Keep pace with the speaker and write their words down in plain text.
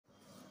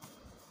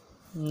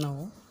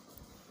Now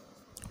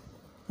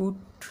put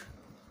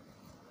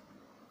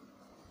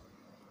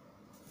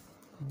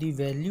the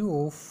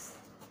value of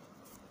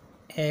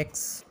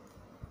x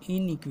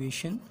in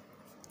equation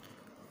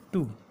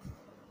 2.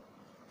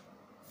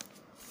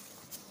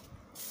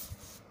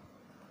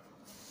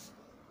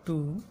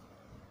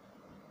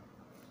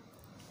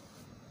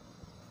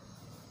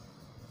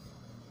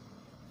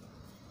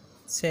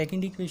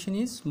 Second equation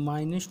is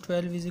minus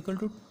 12 is equal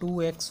to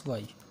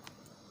 2xy.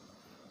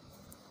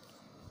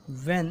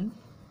 When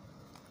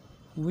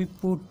we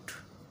put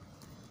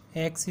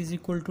x is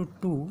equal to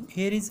 2,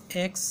 here is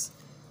x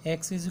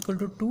is equal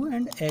to 2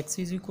 and x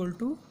is equal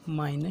to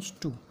minus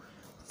 2.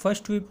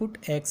 First we put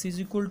x is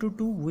equal to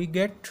 2, we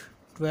get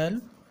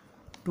 12,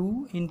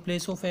 2 in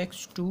place of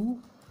x, 2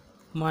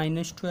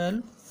 minus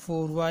 12,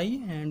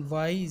 4y, and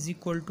y is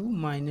equal to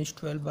minus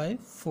 12 by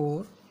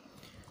 4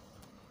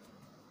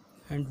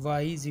 and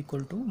y is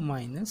equal to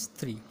minus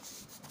 3.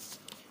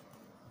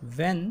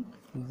 When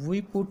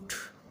we put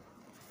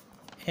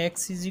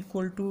x is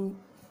equal to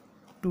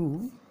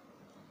 2,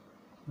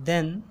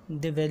 then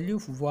the value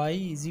of y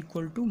is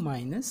equal to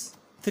minus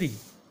 3.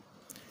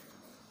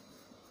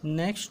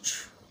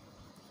 Next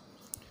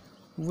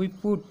we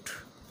put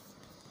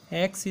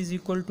x is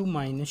equal to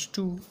minus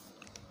 2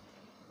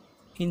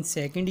 in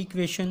second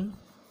equation.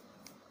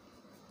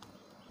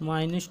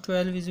 Minus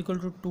 12 is equal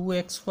to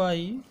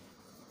 2xy.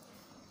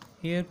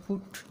 Here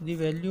put the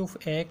value of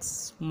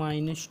x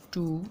minus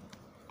 2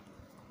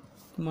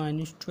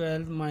 minus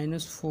 12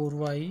 minus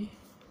 4y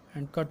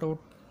and cut out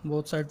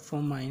both sides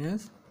from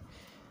minus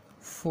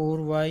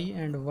 4y,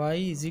 and y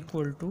is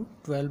equal to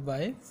 12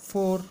 by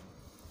 4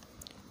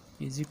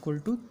 is equal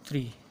to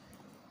 3.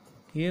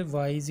 Here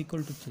y is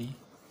equal to 3.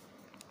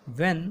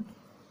 When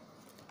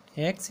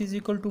x is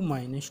equal to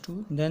minus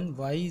 2, then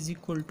y is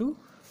equal to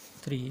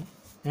 3.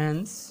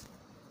 Hence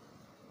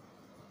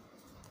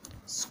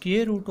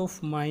square root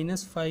of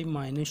minus 5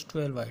 minus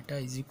 12 iota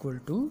is equal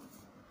to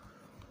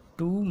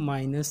 2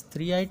 minus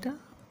 3 iota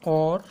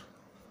or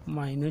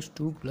minus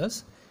 2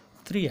 plus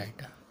 3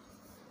 iota.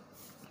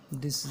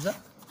 This is the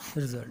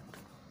result.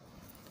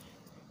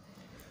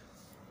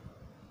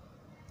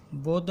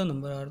 Both the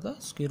number are the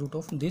square root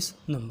of this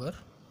number.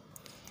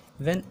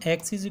 When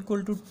x is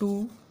equal to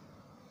 2,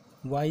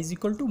 y is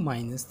equal to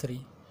minus 3.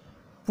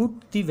 Put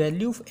the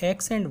value of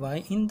x and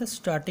y in the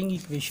starting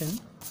equation.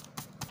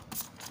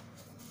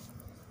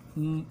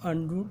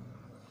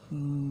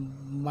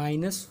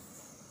 Minus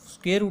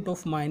square root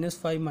of minus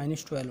 5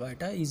 minus 12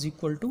 iota is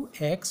equal to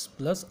x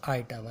plus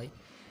iota y.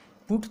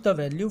 Put the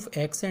value of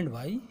x and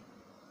y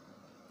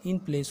in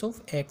place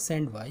of x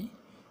and y,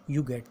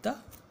 you get the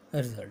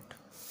result.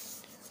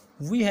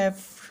 We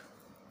have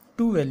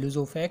two values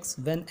of x.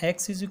 When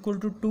x is equal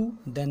to 2,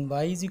 then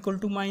y is equal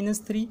to minus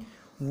 3.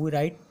 We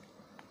write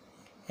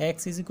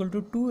x is equal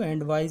to 2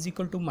 and y is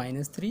equal to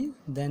minus 3,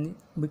 then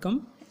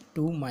become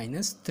 2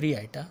 minus 3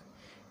 iota.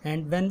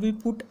 And when we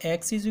put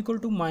x is equal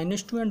to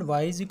minus 2 and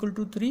y is equal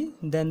to 3,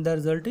 then the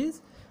result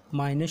is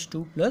minus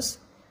 2 plus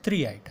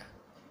 3 iota.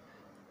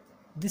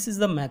 This is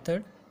the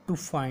method to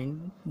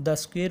find the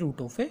square root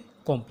of a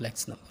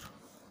complex number.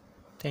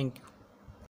 Thank you.